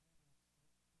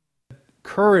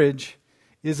Courage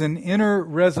is an inner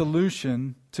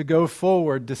resolution to go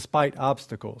forward despite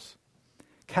obstacles.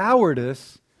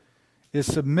 Cowardice is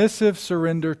submissive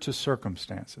surrender to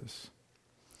circumstances.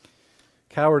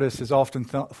 Cowardice is often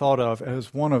thought of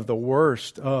as one of the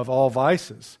worst of all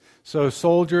vices. So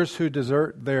soldiers who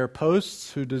desert their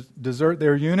posts, who desert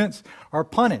their units, are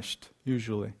punished,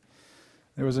 usually.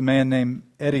 There was a man named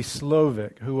Eddie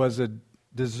Slovik who was a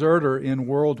deserter in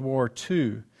World War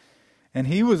II, and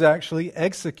he was actually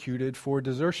executed for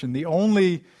desertion. The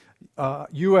only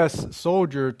U.S.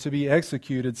 soldier to be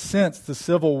executed since the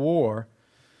Civil War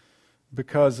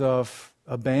because of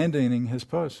abandoning his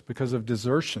post, because of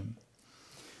desertion.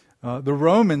 The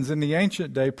Romans in the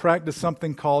ancient day practiced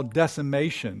something called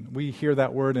decimation. We hear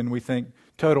that word and we think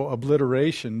total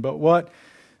obliteration. But what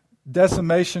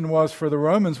decimation was for the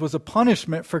Romans was a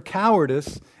punishment for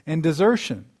cowardice and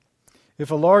desertion. If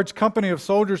a large company of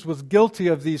soldiers was guilty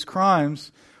of these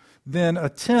crimes, then a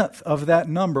tenth of that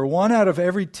number, 1 out of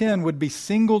every 10, would be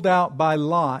singled out by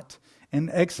lot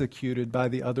and executed by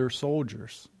the other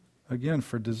soldiers. Again,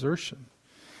 for desertion.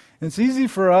 And it's easy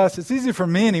for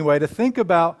me anyway, to think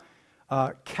about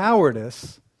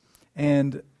cowardice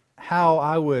and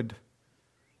how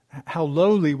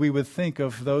lowly we would think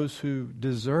of those who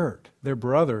desert their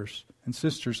brothers and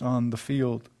sisters on the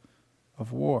field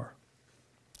of war.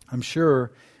 I'm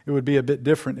sure it would be a bit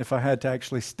different if I had to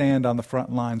actually stand on the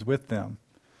front lines with them.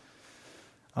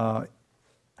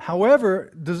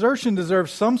 However, desertion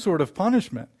deserves some sort of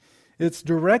punishment. It's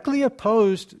directly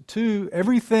opposed to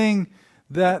everything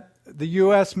that the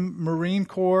U.S. Marine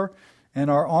Corps and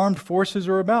our armed forces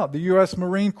are about. The U.S.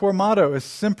 Marine Corps motto is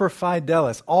Semper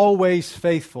Fidelis, always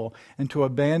faithful, and to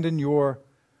abandon your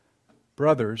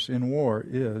brothers in war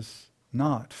is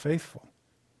not faithful.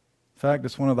 In fact,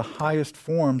 it's one of the highest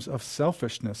forms of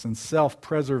selfishness and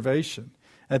self-preservation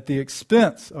at the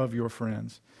expense of your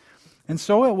friends. And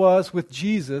so it was with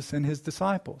Jesus and his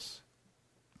disciples.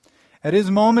 At his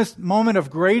moment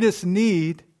of greatest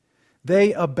need,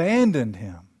 they abandoned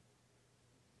him.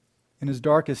 In his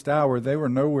darkest hour, they were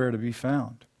nowhere to be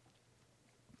found.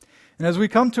 And as we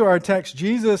come to our text,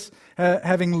 Jesus,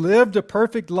 having lived a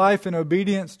perfect life in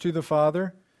obedience to the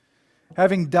Father,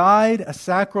 having died a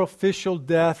sacrificial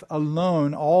death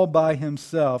alone, all by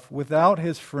himself, without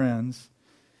his friends,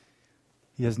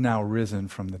 he has now risen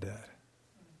from the dead.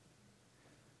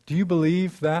 Do you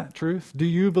believe that truth? Do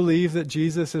you believe that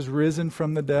Jesus is risen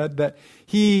from the dead? That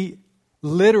he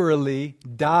literally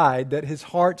died, that his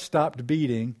heart stopped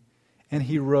beating, and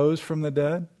he rose from the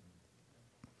dead?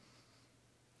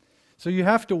 So you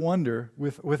have to wonder,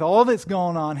 with all that's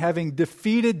going on, having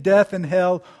defeated death and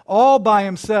hell all by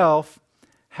himself,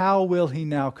 how will he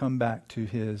now come back to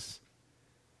his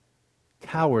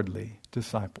cowardly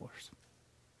disciples?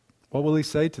 What will he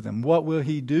say to them? What will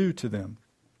he do to them?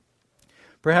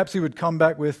 Perhaps he would come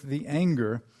back with the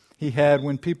anger he had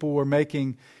when people were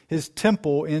making his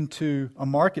temple into a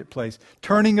marketplace,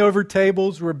 turning over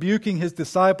tables, rebuking his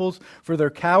disciples for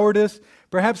their cowardice.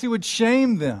 Perhaps he would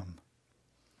shame them.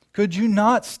 Could you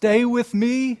not stay with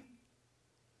me?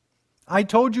 I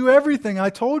told you everything. I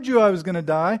told you I was going to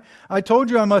die. I told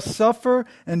you I must suffer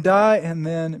and die and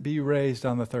then be raised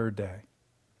on the third day.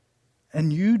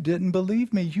 And you didn't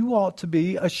believe me. You ought to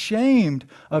be ashamed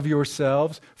of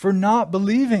yourselves for not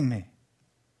believing me.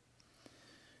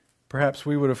 Perhaps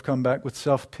we would have come back with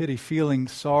self-pity, feeling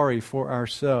sorry for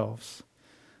ourselves,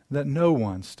 that no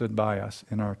one stood by us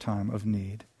in our time of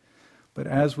need. But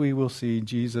as we will see,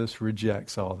 Jesus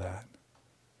rejects all that.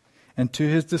 And to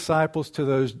his disciples, to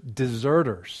those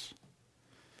deserters,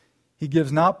 he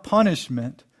gives not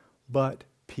punishment, but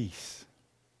peace.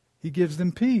 He gives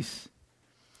them peace.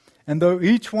 And though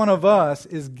each one of us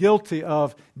is guilty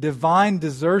of divine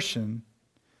desertion,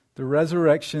 the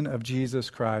resurrection of Jesus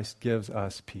Christ gives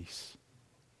us peace.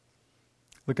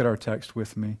 Look at our text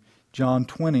with me. John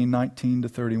 20,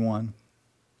 19-31.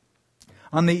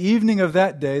 On the evening of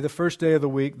that day, the first day of the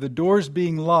week, the doors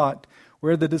being locked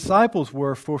where the disciples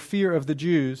were for fear of the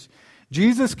Jews,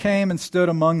 Jesus came and stood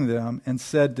among them and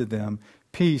said to them,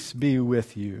 "Peace be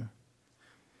with you."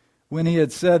 When he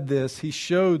had said this, he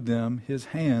showed them his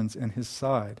hands and his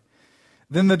side.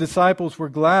 Then the disciples were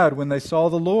glad when they saw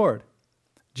the Lord.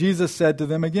 Jesus said to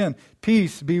them again,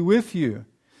 "Peace be with you.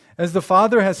 As the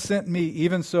Father has sent me,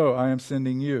 even so I am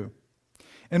sending you."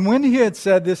 And when he had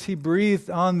said this, he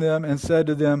breathed on them and said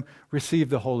to them, "Receive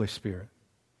the Holy Spirit.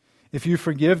 If you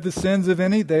forgive the sins of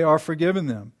any, they are forgiven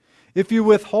them. If you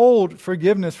withhold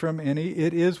forgiveness from any,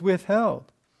 it is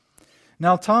withheld."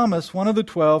 Now Thomas, one of the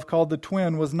 12, called the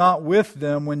twin, was not with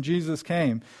them when Jesus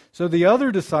came. So the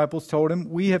other disciples told him,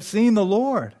 "We have seen the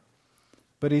Lord."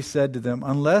 But he said to them,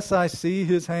 unless I see in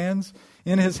his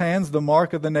hands the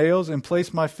mark of the nails, and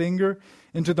place my finger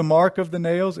into the mark of the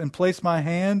nails, and place my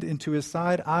hand into his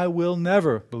side, I will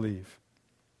never believe.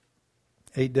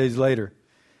 8 days later,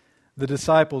 the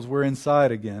disciples were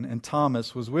inside again, and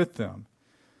Thomas was with them.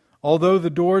 Although the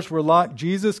doors were locked,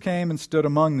 Jesus came and stood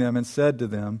among them and said to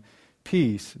them,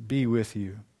 peace be with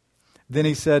you. Then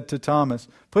he said to Thomas,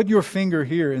 put your finger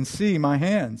here and see my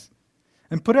hands,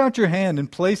 and put out your hand and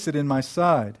place it in my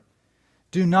side.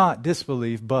 Do not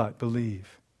disbelieve, but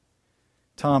believe.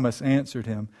 Thomas answered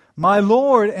him, my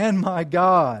Lord and my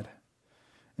God.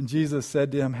 And Jesus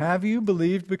said to him, have you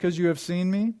believed because you have seen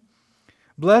me?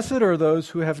 Blessed are those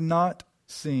who have not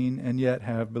seen and yet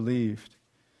have believed.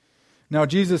 Now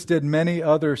Jesus did many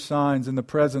other signs in the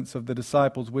presence of the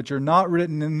disciples, which are not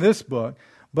written in this book,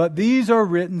 but these are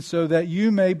written so that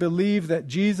you may believe that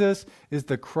Jesus is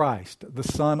the Christ, the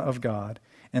Son of God,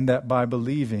 and that by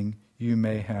believing you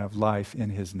may have life in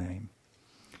his name.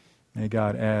 May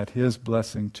God add his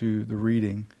blessing to the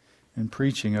reading and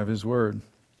preaching of his word.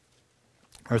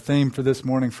 Our theme for this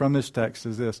morning from this text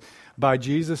is this: by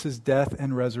Jesus' death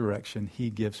and resurrection, he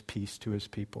gives peace to his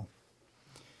people.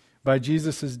 By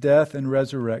Jesus' death and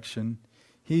resurrection,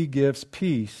 he gives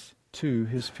peace to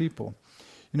his people.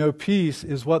 You know, peace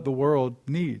is what the world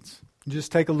needs.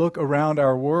 Just take a look around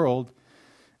our world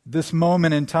this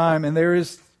moment in time, and there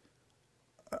is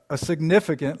a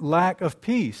significant lack of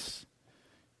peace.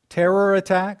 Terror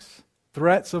attacks,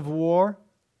 threats of war,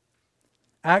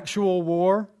 actual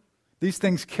war, these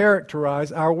things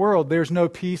characterize our world. There's no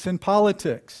peace in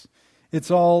politics.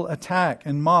 It's all attack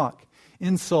and mock,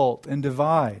 insult and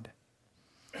divide.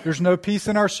 There's no peace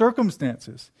in our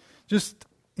circumstances, just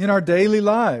in our daily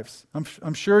lives.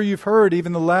 I'm sure you've heard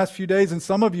even the last few days, and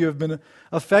some of you have been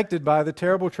affected by the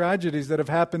terrible tragedies that have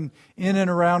happened in and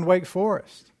around Wake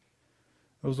Forest.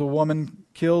 There was a woman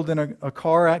killed in a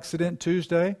car accident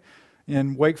Tuesday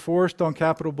in Wake Forest on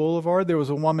Capitol Boulevard. There was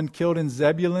a woman killed in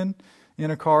Zebulon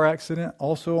in a car accident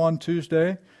also on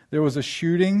Tuesday. There was a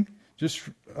shooting just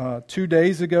 2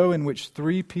 days ago in which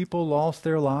 3 people lost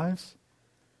their lives.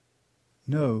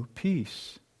 No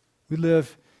peace. We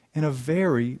live in a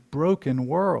very broken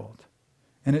world,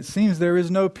 and it seems there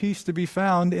is no peace to be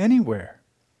found anywhere.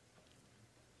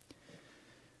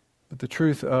 But the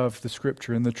truth of the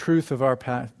Scripture and the truth of our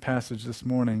passage this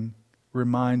morning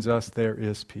reminds us there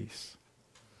is peace.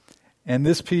 And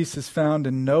this peace is found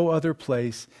in no other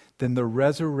place than the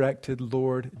resurrected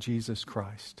Lord Jesus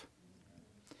Christ.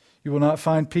 You will not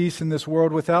find peace in this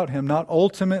world without him, not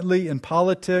ultimately in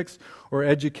politics or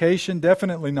education,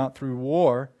 definitely not through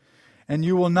war. And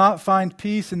you will not find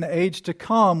peace in the age to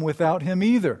come without him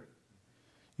either.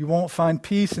 You won't find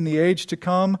peace in the age to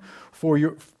come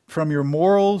from your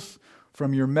morals,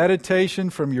 from your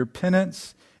meditation, from your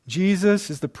penance.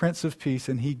 Jesus is the Prince of Peace,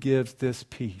 and he gives this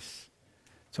peace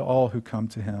to all who come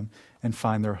to him and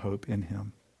find their hope in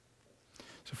him.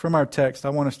 So from our text, I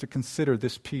want us to consider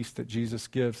this peace that Jesus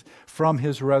gives from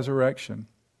his resurrection.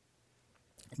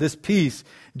 This peace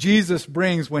Jesus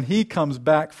brings when he comes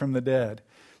back from the dead.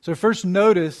 So first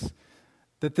notice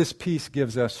that this peace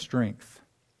gives us strength.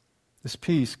 This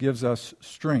peace gives us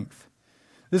strength.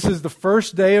 This is the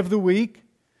first day of the week,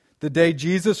 the day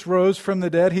Jesus rose from the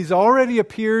dead. He's already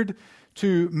appeared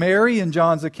to Mary in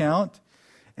John's account,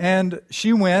 and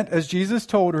she went, as Jesus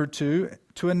told her to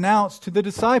announce to the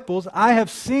disciples, I have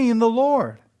seen the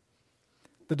Lord.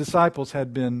 The disciples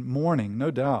had been mourning, no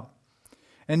doubt.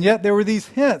 And yet there were these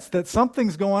hints that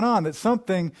something's going on, that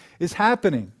something is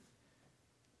happening.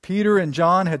 Peter and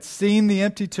John had seen the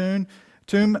empty tomb.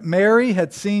 Mary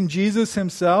had seen Jesus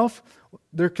himself.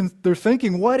 They're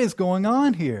thinking, what is going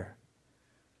on here?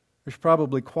 There's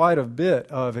probably quite a bit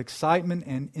of excitement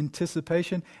and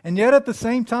anticipation. And yet at the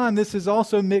same time, this is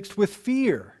also mixed with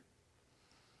fear.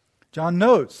 John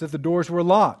notes that the doors were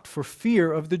locked for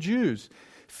fear of the Jews.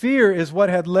 Fear is what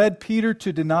had led Peter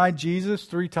to deny Jesus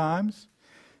 3 times.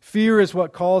 Fear is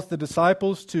what caused the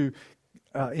disciples to,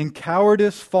 in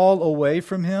cowardice, fall away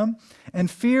from him. And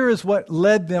fear is what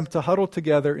led them to huddle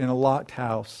together in a locked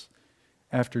house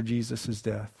after Jesus'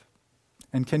 death.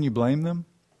 And can you blame them?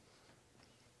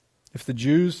 If the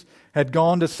Jews had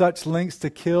gone to such lengths to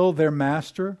kill their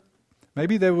master,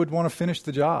 maybe they would want to finish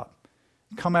the job,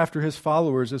 come after his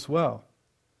followers as well.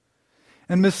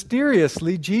 And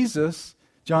mysteriously, Jesus,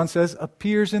 John says,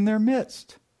 appears in their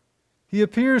midst. He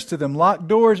appears to them. Locked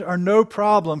doors are no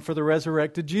problem for the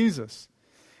resurrected Jesus.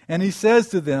 And he says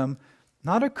to them,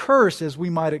 not a curse as we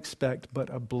might expect,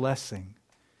 but a blessing.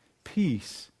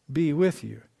 Peace be with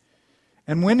you.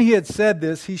 And when he had said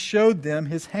this, he showed them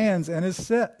his hands and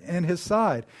his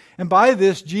side. And by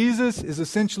this, Jesus is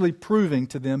essentially proving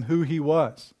to them who he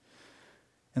was.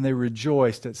 And they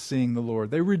rejoiced at seeing the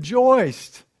Lord. They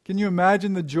rejoiced. Can you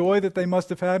imagine the joy that they must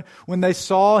have had when they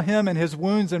saw him and his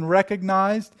wounds and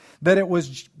recognized that it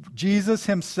was Jesus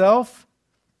himself?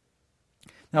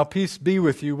 Now, peace be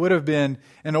with you would have been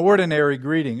an ordinary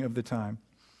greeting of the time.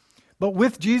 But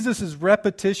with Jesus'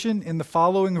 repetition in the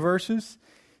following verses,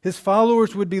 his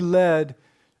followers would be led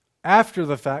after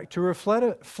the fact to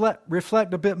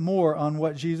reflect a bit more on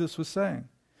what Jesus was saying.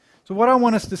 So what I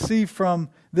want us to see from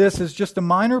this is just a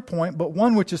minor point, but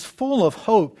one which is full of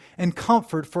hope and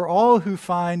comfort for all who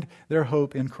find their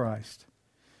hope in Christ.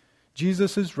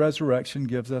 Jesus' resurrection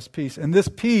gives us peace, and this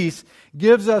peace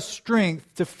gives us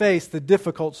strength to face the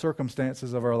difficult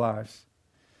circumstances of our lives.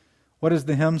 What does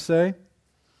the hymn say?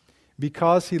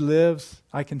 Because he lives,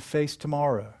 I can face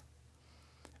tomorrow.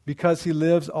 Because he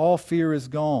lives, all fear is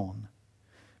gone.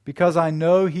 Because I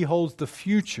know he holds the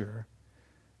future,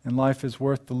 and life is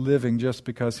worth the living just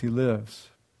because he lives.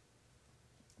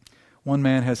 One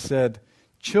man has said,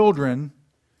 children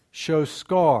show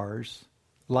scars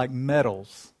like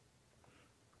medals.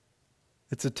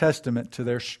 It's a testament to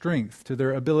their strength, to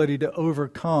their ability to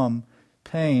overcome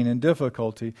pain and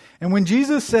difficulty. And when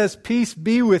Jesus says, peace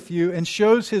be with you, and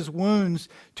shows his wounds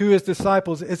to his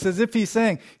disciples, it's as if he's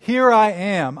saying, here I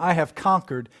am, I have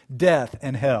conquered death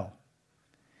and hell.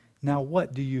 Now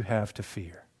what do you have to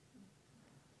fear?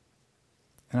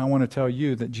 And I want to tell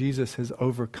you that Jesus has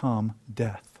overcome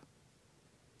death.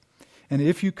 And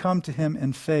if you come to him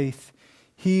in faith,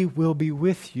 he will be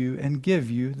with you and give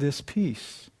you this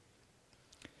peace.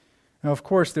 Now, of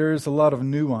course, there is a lot of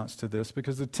nuance to this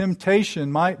because the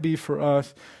temptation might be for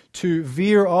us to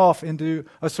veer off into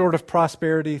a sort of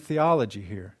prosperity theology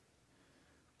here.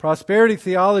 Prosperity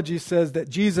theology says that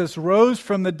Jesus rose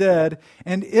from the dead,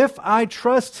 and if I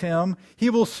trust him, he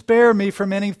will spare me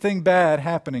from anything bad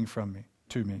happening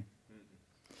to me.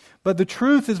 But the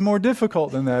truth is more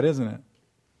difficult than that, isn't it?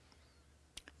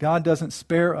 God doesn't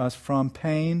spare us from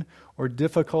pain or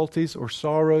difficulties or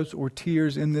sorrows or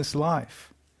tears in this life.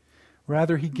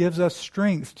 Rather, he gives us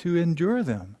strength to endure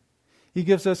them. He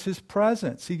gives us his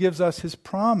presence. He gives us his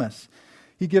promise.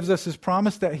 He gives us his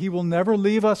promise that he will never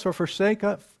leave us or forsake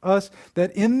us,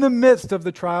 that in the midst of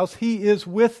the trials, he is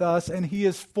with us and he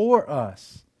is for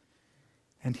us.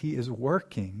 And he is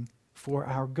working for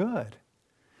our good.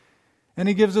 And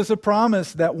he gives us a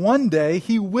promise that one day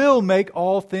he will make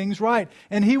all things right,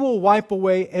 and he will wipe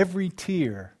away every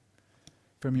tear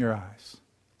from your eyes.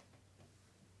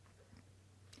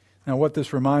 Now, what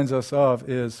this reminds us of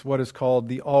is what is called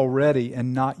the already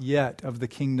and not yet of the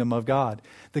kingdom of God.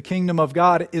 The kingdom of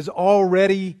God is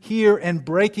already here and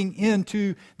breaking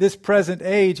into this present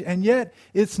age, and yet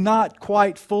it's not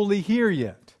quite fully here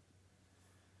yet.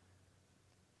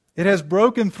 It has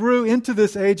broken through into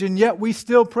this age, and yet we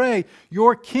still pray,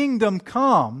 your kingdom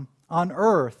come on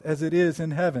earth as it is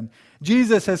in heaven.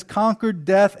 Jesus has conquered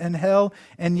death and hell,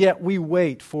 and yet we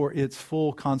wait for its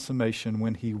full consummation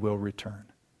when he will return.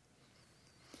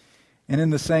 And in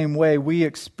the same way, we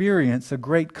experience a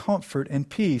great comfort and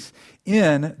peace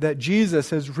in that Jesus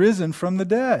has risen from the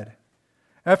dead.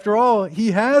 After all,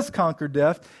 he has conquered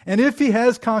death, and if he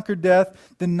has conquered death,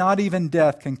 then not even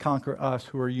death can conquer us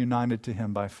who are united to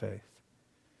him by faith.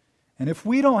 And if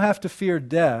we don't have to fear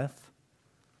death,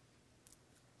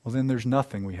 well, then there's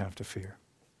nothing we have to fear.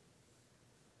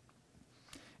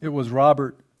 It was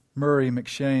Robert Murray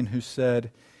McCheyne who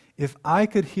said, if I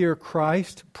could hear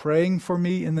Christ praying for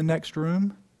me in the next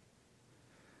room,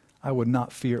 I would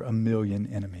not fear a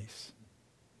million enemies.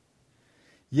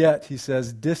 Yet, he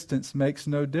says, distance makes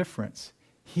no difference.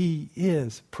 He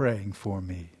is praying for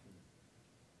me.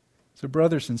 So,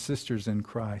 brothers and sisters in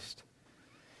Christ,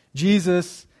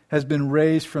 Jesus has been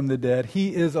raised from the dead.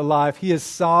 He is alive. He is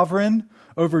sovereign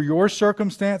over your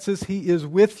circumstances. He is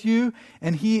with you,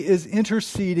 and he is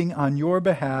interceding on your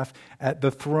behalf at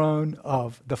the throne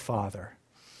of the Father.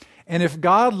 And if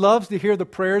God loves to hear the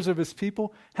prayers of his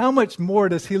people, how much more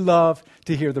does he love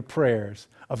to hear the prayers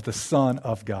of the Son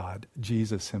of God,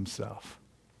 Jesus himself?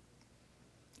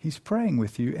 He's praying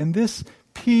with you, and this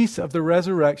peace of the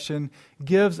resurrection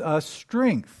gives us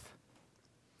strength.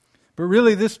 But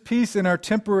really, this peace in our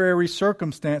temporary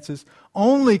circumstances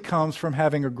only comes from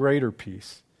having a greater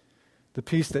peace. The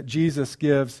peace that Jesus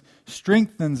gives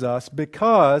strengthens us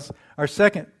because, our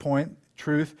second point,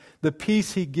 truth, the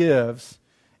peace he gives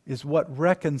is what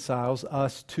reconciles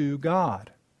us to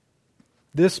God.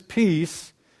 This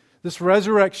peace, this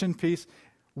resurrection peace,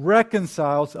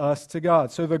 reconciles us to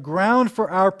God. So the ground for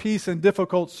our peace in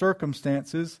difficult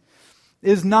circumstances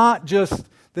is not just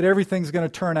that everything's going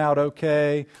to turn out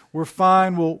okay. We're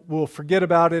fine. We'll forget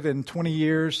about it in 20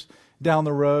 years down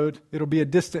the road. It'll be a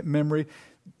distant memory.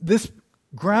 This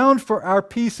ground for our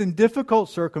peace in difficult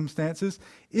circumstances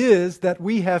is that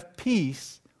we have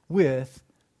peace with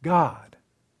God.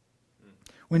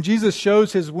 When Jesus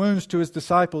shows his wounds to his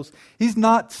disciples, he's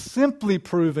not simply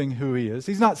proving who he is.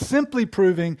 He's not simply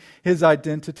proving his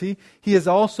identity. He is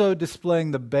also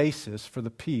displaying the basis for the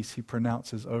peace he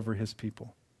pronounces over his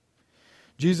people.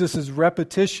 Jesus'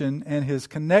 repetition and his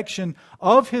connection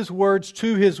of his words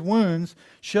to his wounds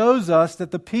shows us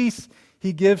that the peace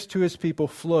he gives to his people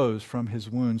flows from his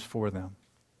wounds for them.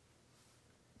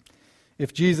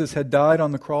 If Jesus had died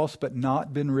on the cross but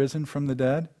not been risen from the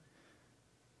dead,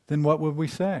 then what would we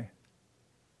say?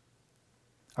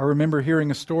 I remember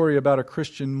hearing a story about a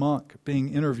Christian monk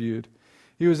being interviewed.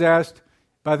 He was asked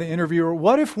by the interviewer,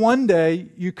 what if one day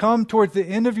you come towards the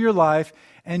end of your life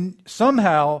and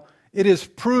somehow it is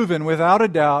proven without a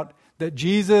doubt that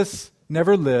Jesus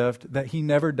never lived, that he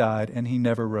never died, and he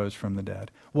never rose from the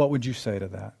dead? What would you say to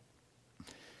that?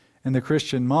 And the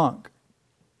Christian monk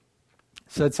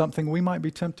said something we might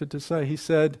be tempted to say. He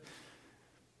said,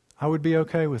 I would be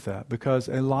okay with that, because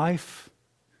a life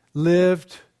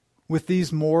lived with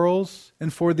these morals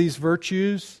and for these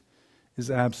virtues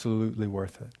is absolutely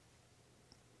worth it.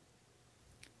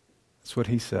 That's what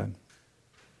he said.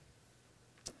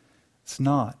 It's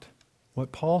not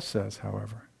what Paul says,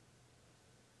 however.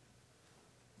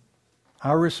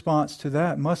 Our response to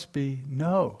that must be,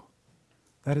 no,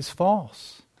 that is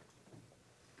false.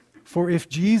 For if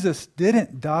Jesus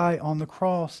didn't die on the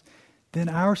cross, then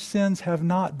our sins have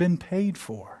not been paid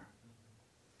for.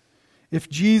 If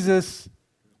Jesus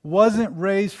wasn't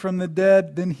raised from the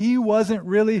dead, then he wasn't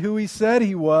really who he said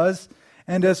he was.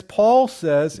 And as Paul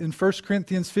says in 1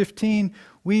 Corinthians 15,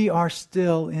 we are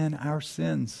still in our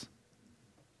sins.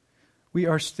 We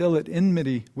are still at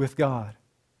enmity with God.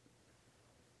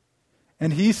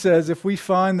 And he says if we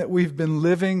find that we've been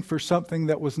living for something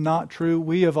that was not true,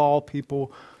 we of all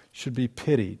people should be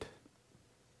pitied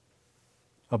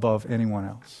above anyone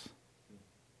else.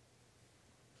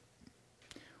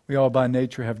 We all by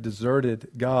nature have deserted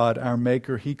God, our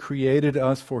Maker. He created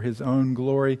us for his own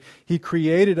glory. He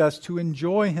created us to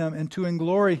enjoy him and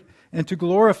to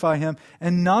glorify him,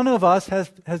 and none of us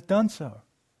has done so.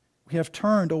 We have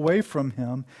turned away from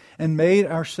him and made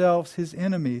ourselves his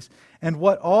enemies. And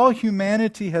what all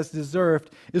humanity has deserved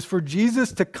is for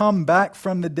Jesus to come back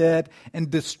from the dead and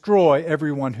destroy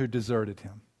everyone who deserted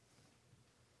him.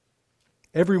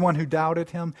 Everyone who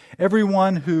doubted him,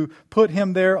 everyone who put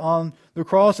him there on the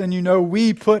cross, and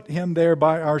we put him there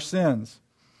by our sins.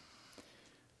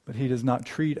 But he does not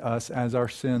treat us as our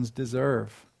sins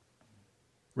deserve.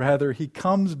 Rather, he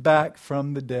comes back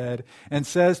from the dead and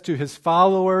says to his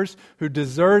followers who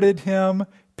deserted him,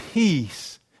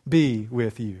 peace be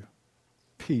with you.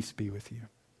 Peace be with you.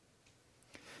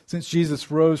 Since Jesus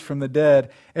rose from the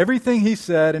dead, everything he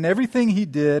said and everything he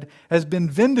did has been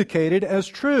vindicated as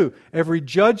true. Every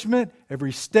judgment,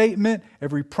 every statement,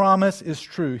 every promise is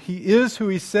true. He is who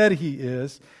he said he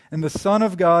is, and the Son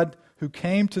of God who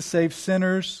came to save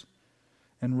sinners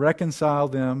and reconcile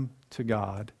them to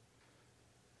God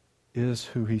is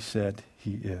who he said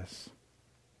he is.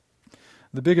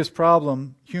 The biggest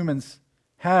problem humans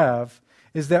have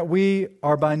is that we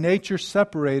are by nature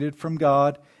separated from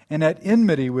God and at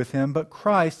enmity with him, but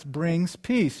Christ brings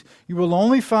peace. You will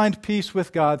only find peace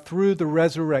with God through the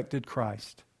resurrected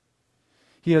Christ.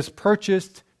 He has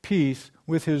purchased peace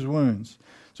with his wounds.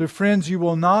 So friends, you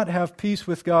will not have peace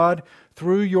with God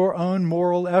through your own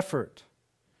moral effort.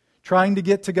 Trying to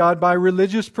get to God by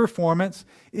religious performance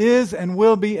is and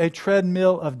will be a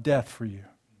treadmill of death for you.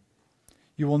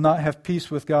 You will not have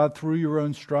peace with God through your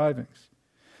own strivings,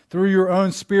 through your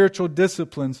own spiritual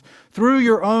disciplines, through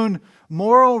your own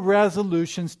moral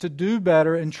resolutions to do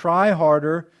better and try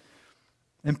harder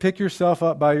and pick yourself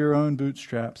up by your own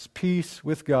bootstraps. Peace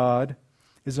with God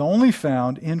is only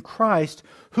found in Christ,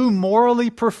 who morally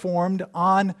performed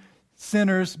on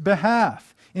sinners'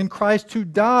 behalf. In Christ who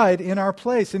died in our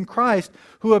place. In Christ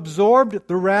who absorbed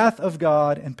the wrath of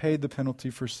God and paid the penalty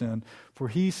for sin. For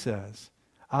he says,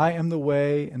 I am the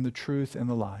way and the truth and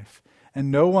the life,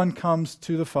 and no one comes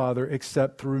to the Father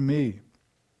except through me.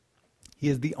 He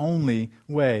is the only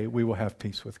way we will have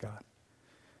peace with God.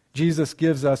 Jesus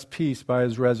gives us peace by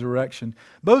his resurrection,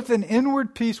 both an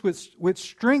inward peace which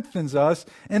strengthens us,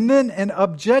 and then an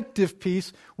objective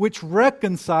peace which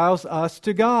reconciles us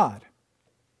to God.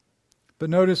 But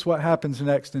notice what happens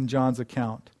next in John's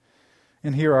account.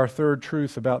 And here our third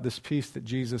truth about this peace that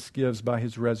Jesus gives by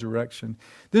his resurrection.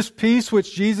 This peace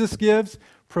which Jesus gives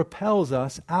propels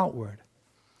us outward.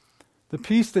 The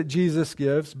peace that Jesus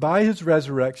gives by his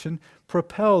resurrection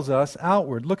propels us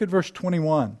outward. Look at verse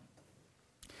 21.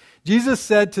 Jesus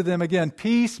said to them again,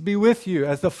 "Peace be with you.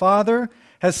 As the Father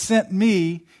has sent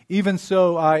me, even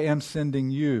so I am sending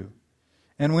you."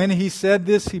 And when he said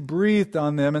this, he breathed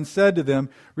on them and said to them,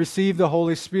 "Receive the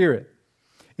Holy Spirit.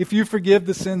 If you forgive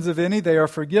the sins of any, they are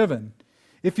forgiven.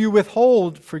 If you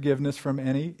withhold forgiveness from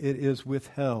any, it is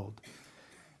withheld."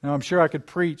 Now, I'm sure I could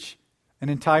preach an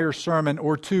entire sermon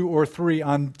or two or three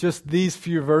on just these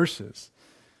few verses.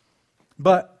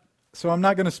 So I'm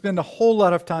not going to spend a whole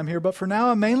lot of time here, but for now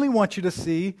I mainly want you to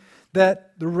see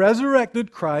that the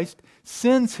resurrected Christ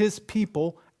sends his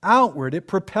people outward. It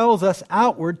propels us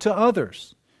outward to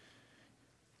others.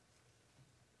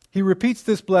 He repeats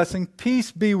this blessing,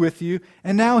 "Peace be with you,"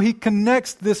 and now he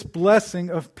connects this blessing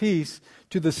of peace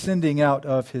to the sending out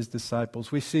of his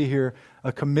disciples. We see here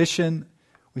a commission,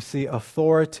 we see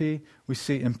authority, we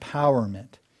see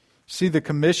empowerment. See the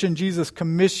commission, Jesus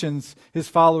commissions his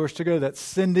followers to go. That's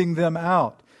sending them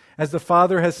out. As the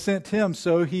Father has sent him,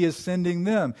 so he is sending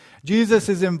them. Jesus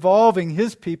is involving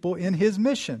his people in his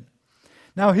mission.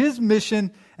 Now his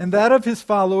mission and that of his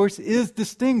followers is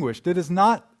distinguished. It is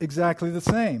not exactly the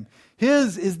same.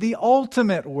 His is the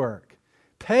ultimate work,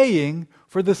 paying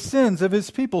for the sins of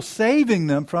his people, saving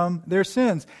them from their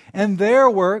sins. And their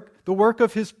work, the work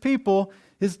of his people,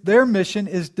 their mission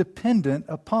is dependent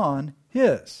upon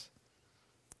his.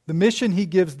 The mission he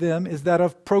gives them is that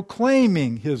of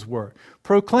proclaiming his work,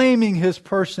 proclaiming his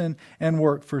person and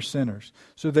work for sinners.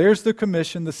 So there's the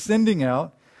commission, the sending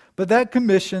out, but that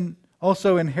commission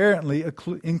also inherently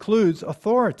includes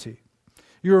authority.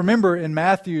 You remember in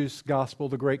Matthew's Gospel,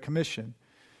 the Great Commission,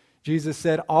 Jesus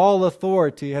said, "All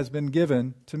authority has been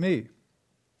given to me.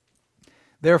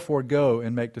 Therefore go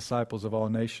and make disciples of all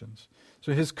nations."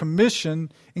 So his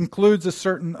commission includes a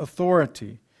certain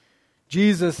authority.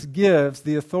 Jesus gives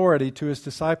the authority to his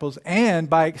disciples, and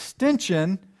by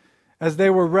extension, as they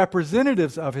were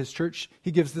representatives of his church,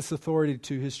 he gives this authority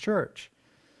to his church.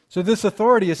 So this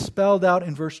authority is spelled out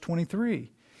in verse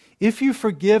 23. If you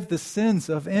forgive the sins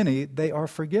of any, they are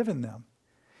forgiven them.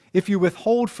 If you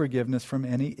withhold forgiveness from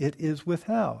any, it is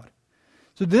withheld.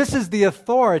 So this is the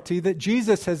authority that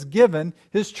Jesus has given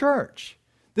his church.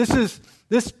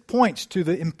 This points to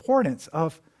the importance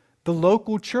of the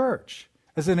local church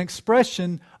as an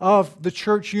expression of the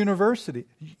church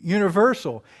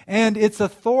universal, and its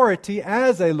authority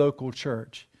as a local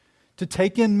church to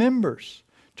take in members,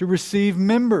 to receive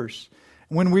members.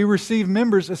 When we receive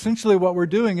members, essentially what we're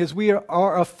doing is we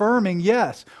are affirming,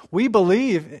 yes, we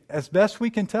believe, as best we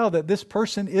can tell, that this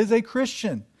person is a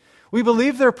Christian. We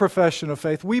believe their profession of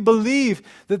faith. We believe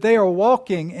that they are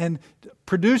walking and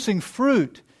producing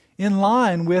fruit in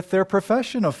line with their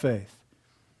profession of faith.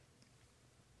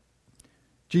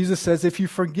 Jesus says, if you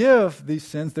forgive these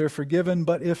sins, they're forgiven,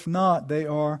 but if not, they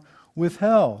are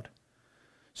withheld.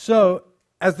 So,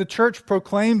 as the church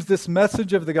proclaims this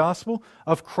message of the gospel,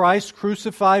 of Christ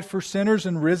crucified for sinners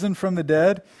and risen from the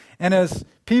dead, and as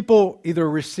people either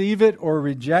receive it or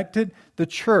reject it, the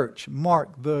church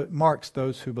marks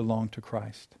those who belong to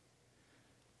Christ.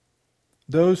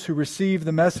 Those who receive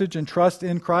the message and trust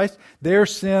in Christ, their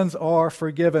sins are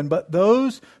forgiven. But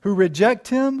those who reject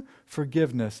him,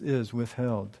 forgiveness is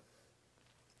withheld.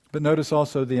 But notice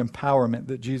also the empowerment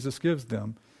that Jesus gives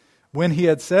them. When he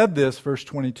had said this, verse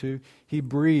 22, he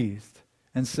breathed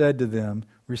and said to them,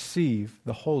 "Receive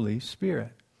the Holy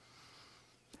Spirit."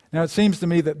 Now it seems to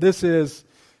me that this is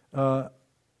a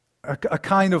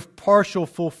kind of partial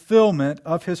fulfillment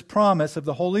of his promise of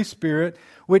the Holy Spirit,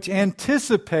 which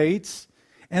anticipates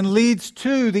and leads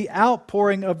to the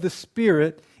outpouring of the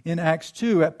Spirit in Acts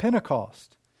 2 at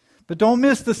Pentecost. But don't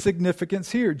miss the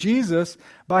significance here. Jesus,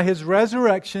 by his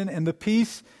resurrection and the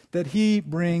peace that he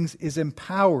brings, is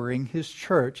empowering his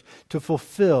church to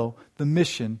fulfill the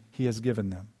mission he has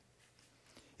given them.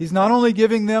 He's not only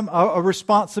giving them a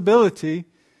responsibility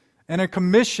and a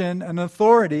commission, an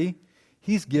authority,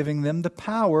 he's giving them the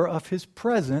power of his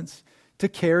presence to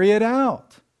carry it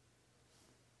out.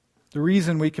 The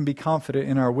reason we can be confident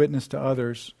in our witness to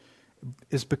others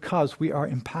is because we are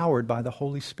empowered by the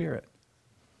Holy Spirit.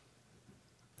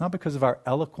 Not because of our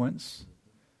eloquence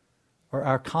or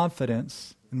our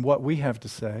confidence in what we have to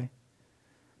say,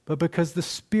 but because the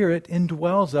Spirit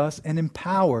indwells us and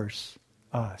empowers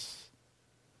us.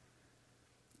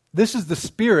 This is the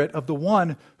Spirit of the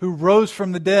one who rose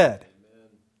from the dead.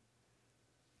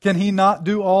 Can he not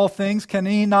do all things? Can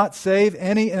he not save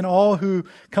any and all who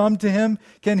come to him?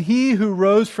 Can he who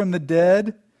rose from the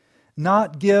dead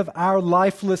not give our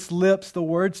lifeless lips the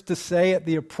words to say at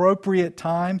the appropriate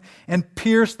time and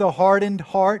pierce the hardened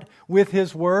heart with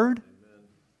his word?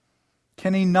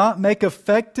 Can He not make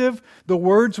effective the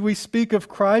words we speak of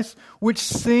Christ, which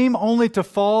seem only to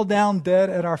fall down dead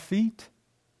at our feet?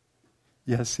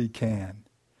 Yes, He can.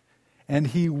 And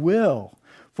He will.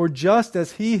 For just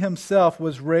as He Himself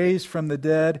was raised from the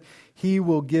dead, He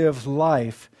will give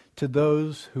life to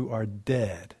those who are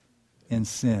dead in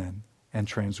sin and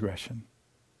transgression.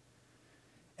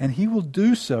 And He will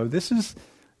do so. This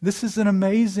is an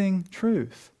amazing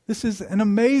truth. This is an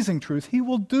amazing truth. He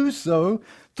will do so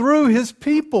through His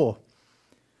people,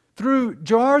 through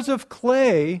jars of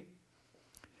clay,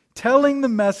 telling the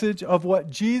message of what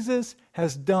Jesus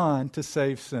has done to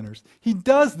save sinners. He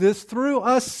does this through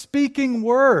us speaking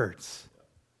words.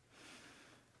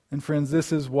 And friends,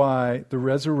 this is why the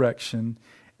resurrection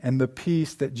and the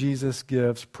peace that Jesus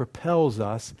gives propels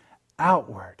us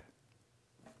outward.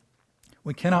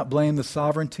 We cannot blame the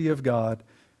sovereignty of God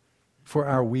for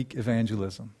our weak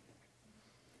evangelism.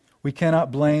 We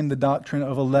cannot blame the doctrine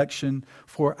of election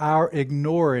for our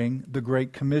ignoring the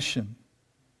Great Commission.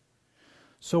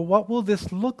 So what will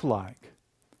this look like?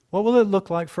 What will it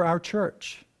look like for our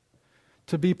church?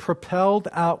 To be propelled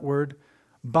outward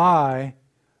by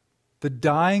the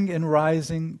dying and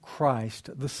rising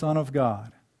Christ, the Son of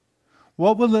God.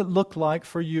 What will it look like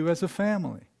for you as a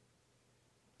family?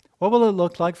 What will it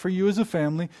look like for you as a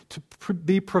family to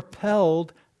be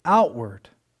propelled outward?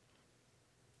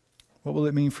 What will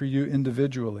it mean for you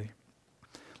individually?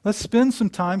 Let's spend some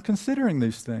time considering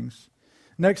these things.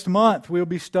 Next month, we'll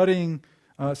be spending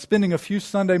a few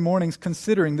Sunday mornings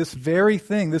considering this very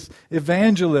thing, this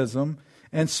evangelism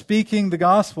and speaking the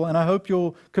gospel, and I hope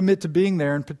you'll commit to being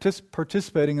there and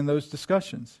participating in those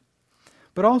discussions.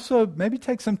 But also, maybe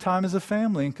take some time as a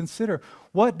family and consider,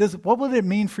 what would it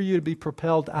mean for you to be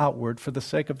propelled outward for the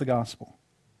sake of the gospel,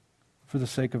 for the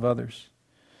sake of others?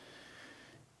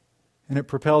 And it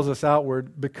propels us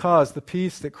outward because the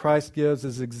peace that Christ gives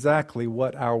is exactly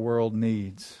what our world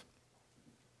needs.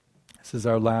 This is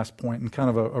our last point and kind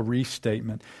of a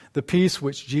restatement. The peace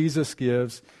which Jesus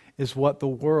gives is what the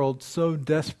world so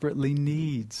desperately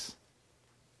needs.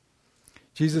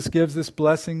 Jesus gives this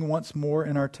blessing once more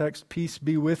in our text, peace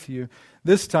be with you.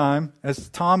 This time, as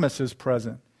Thomas is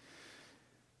present,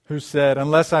 who said,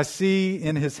 unless I see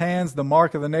in his hands the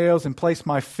mark of the nails and place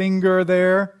my finger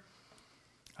there,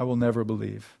 I will never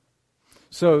believe.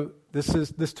 So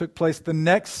this took place the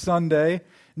next Sunday.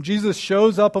 Jesus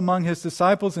shows up among his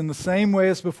disciples in the same way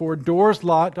as before, doors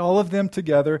locked, all of them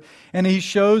together, and he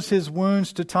shows his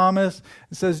wounds to Thomas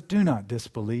and says, do not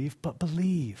disbelieve, but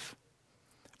believe.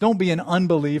 Don't be an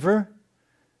unbeliever,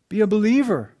 be a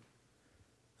believer.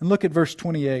 And look at verse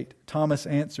 28. Thomas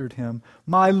answered him,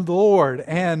 my Lord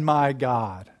and my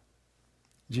God.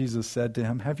 Jesus said to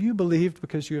him, have you believed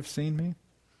because you have seen me?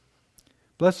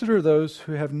 Blessed are those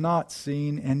who have not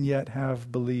seen and yet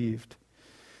have believed.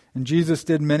 And Jesus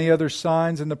did many other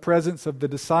signs in the presence of the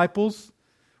disciples,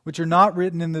 which are not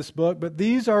written in this book, but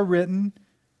these are written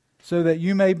so that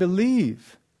you may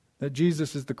believe that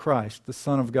Jesus is the Christ, the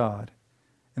Son of God,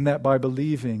 and that by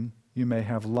believing you may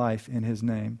have life in his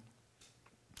name.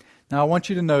 Now I want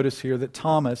you to notice here that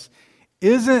Thomas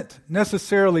isn't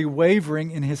necessarily wavering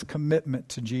in his commitment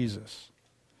to Jesus.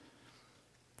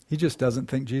 He just doesn't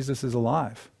think Jesus is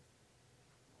alive.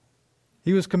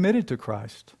 He was committed to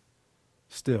Christ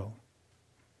still.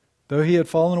 Though he had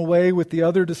fallen away with the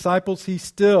other disciples, he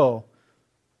still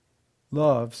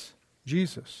loves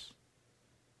Jesus.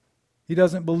 He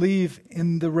doesn't believe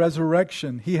in the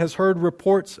resurrection. He has heard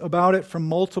reports about it from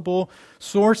multiple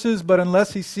sources, but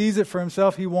unless he sees it for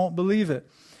himself, he won't believe it.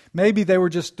 Maybe they were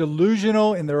just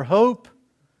delusional in their hope,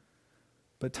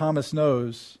 but Thomas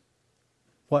knows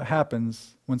what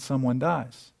happens when someone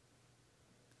dies.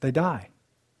 They die,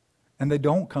 and they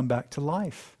don't come back to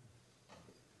life.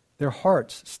 Their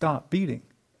hearts stop beating.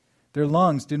 Their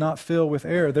lungs do not fill with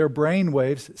air. Their brain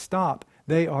waves stop.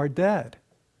 They are dead.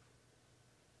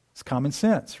 It's common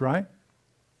sense, right?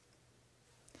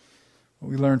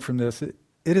 What we learn from this, it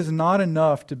is not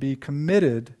enough to be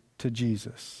committed to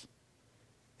Jesus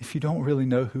if you don't really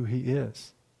know who he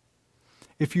is.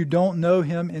 If you don't know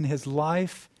him in his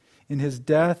life, in his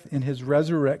death, in his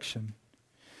resurrection.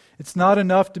 It's not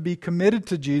enough to be committed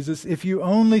to Jesus if you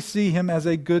only see him as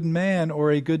a good man or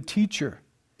a good teacher.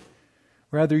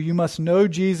 Rather, you must know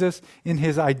Jesus in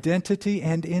his identity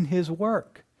and in his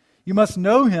work. You must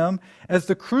know him as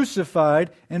the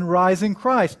crucified and rising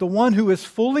Christ, the one who is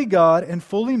fully God and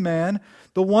fully man,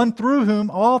 the one through whom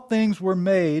all things were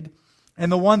made, and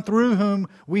the one through whom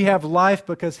we have life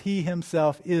because he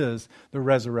himself is the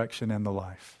resurrection and the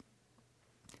life.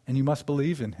 And you must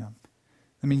believe in him.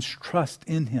 That means trust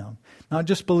in him. Not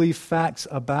just believe facts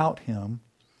about him.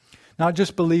 Not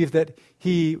just believe that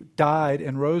he died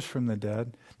and rose from the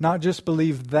dead. Not just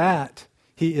believe that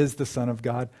he is the Son of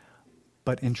God,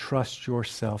 but entrust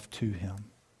yourself to him.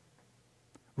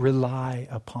 Rely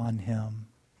upon him.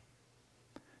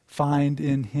 Find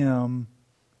in him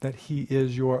that he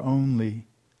is your only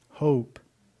hope.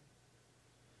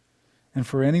 And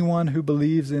for anyone who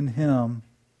believes in him,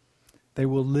 they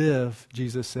will live,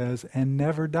 Jesus says, and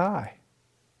never die.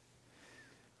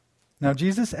 Now,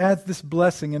 Jesus adds this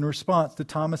blessing in response to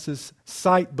Thomas's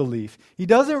sight belief. He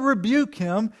doesn't rebuke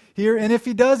him here, and if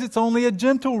he does, it's only a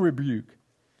gentle rebuke.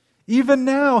 Even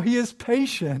now, he is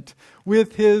patient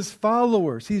with his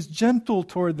followers. He's gentle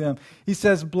toward them. He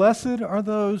says, "Blessed are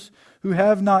those who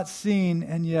have not seen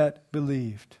and yet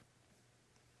believed."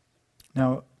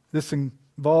 Now, this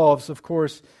involves, of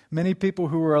course, many people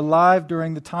who were alive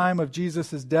during the time of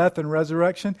Jesus' death and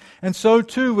resurrection, and so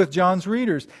too with John's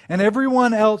readers. And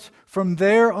everyone else from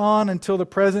there on until the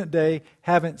present day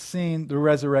haven't seen the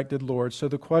resurrected Lord. So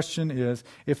the question is,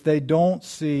 if they don't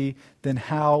see, then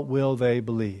how will they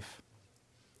believe?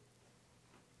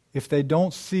 If they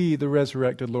don't see the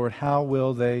resurrected Lord, how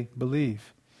will they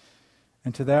believe?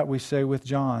 And to that we say with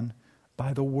John,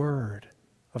 by the word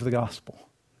of the gospel.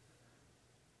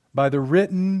 By the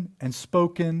written and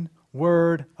spoken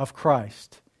word of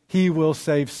Christ, he will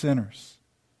save sinners.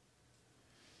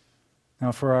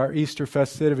 Now, for our Easter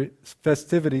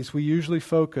festivities, we usually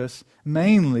focus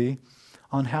mainly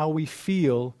on how we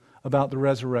feel about the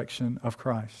resurrection of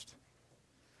Christ.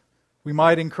 We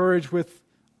might encourage with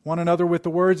one another with the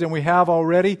words, and we have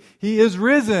already, "He is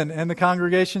risen," and the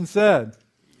congregation said,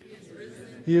 "He is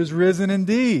risen. He is risen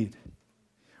indeed."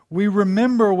 We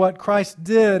remember what Christ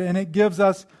did, and it gives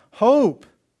us hope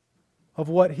of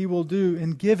what he will do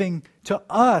in giving to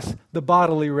us the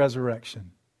bodily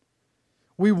resurrection.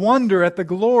 We wonder at the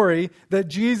glory that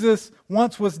Jesus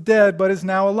once was dead but is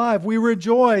now alive. We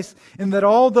rejoice in that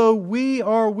although we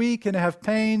are weak and have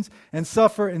pains and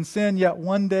suffer in sin, yet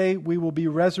one day we will be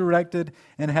resurrected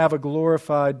and have a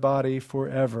glorified body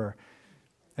forever.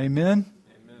 Amen?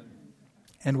 Amen.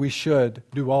 And we should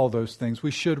do all those things.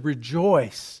 We should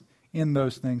rejoice in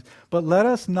those things. But let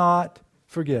us not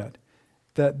forget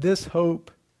that this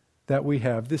hope that we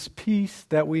have, this peace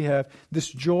that we have, this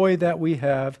joy that we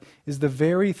have, is the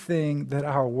very thing that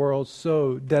our world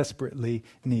so desperately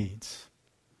needs.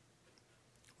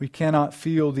 We cannot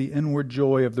feel the inward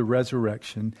joy of the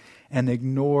resurrection and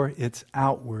ignore its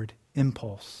outward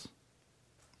impulse.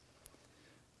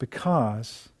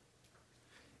 Because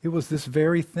it was this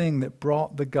very thing that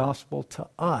brought the gospel to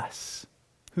us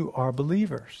who are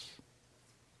believers.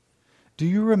 Do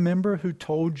you remember who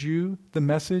told you the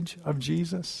message of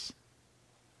Jesus?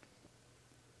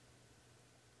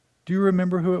 Do you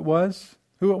remember who it was?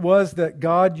 Who it was that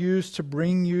God used to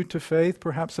bring you to faith?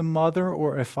 Perhaps a mother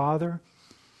or a father,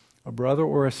 a brother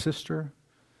or a sister,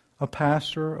 a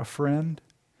pastor, a friend,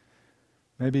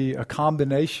 maybe a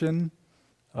combination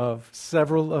of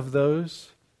several of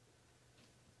those.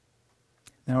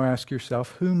 Now ask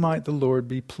yourself, who might the Lord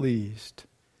be pleased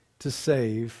to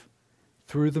save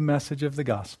through the message of the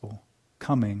gospel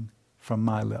coming from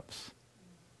my lips?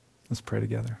 Let's pray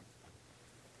together.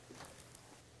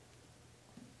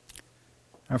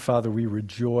 Our Father, we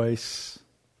rejoice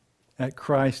at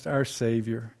Christ our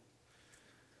Savior,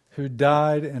 who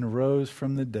died and rose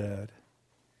from the dead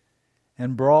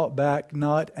and brought back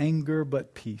not anger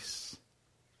but peace,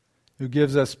 who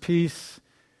gives us peace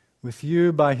with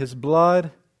you by his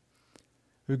blood,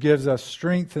 who gives us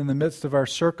strength in the midst of our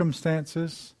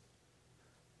circumstances,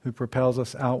 who propels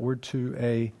us outward to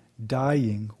a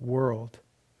dying world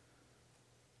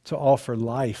to offer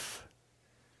life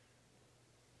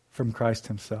from Christ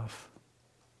himself.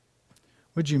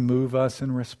 Would you move us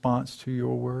in response to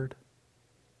your word?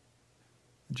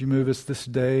 Would you move us this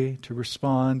day to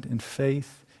respond in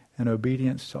faith and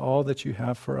obedience to all that you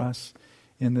have for us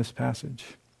in this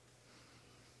passage?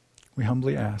 We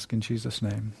humbly ask in Jesus'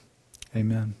 name.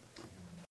 Amen.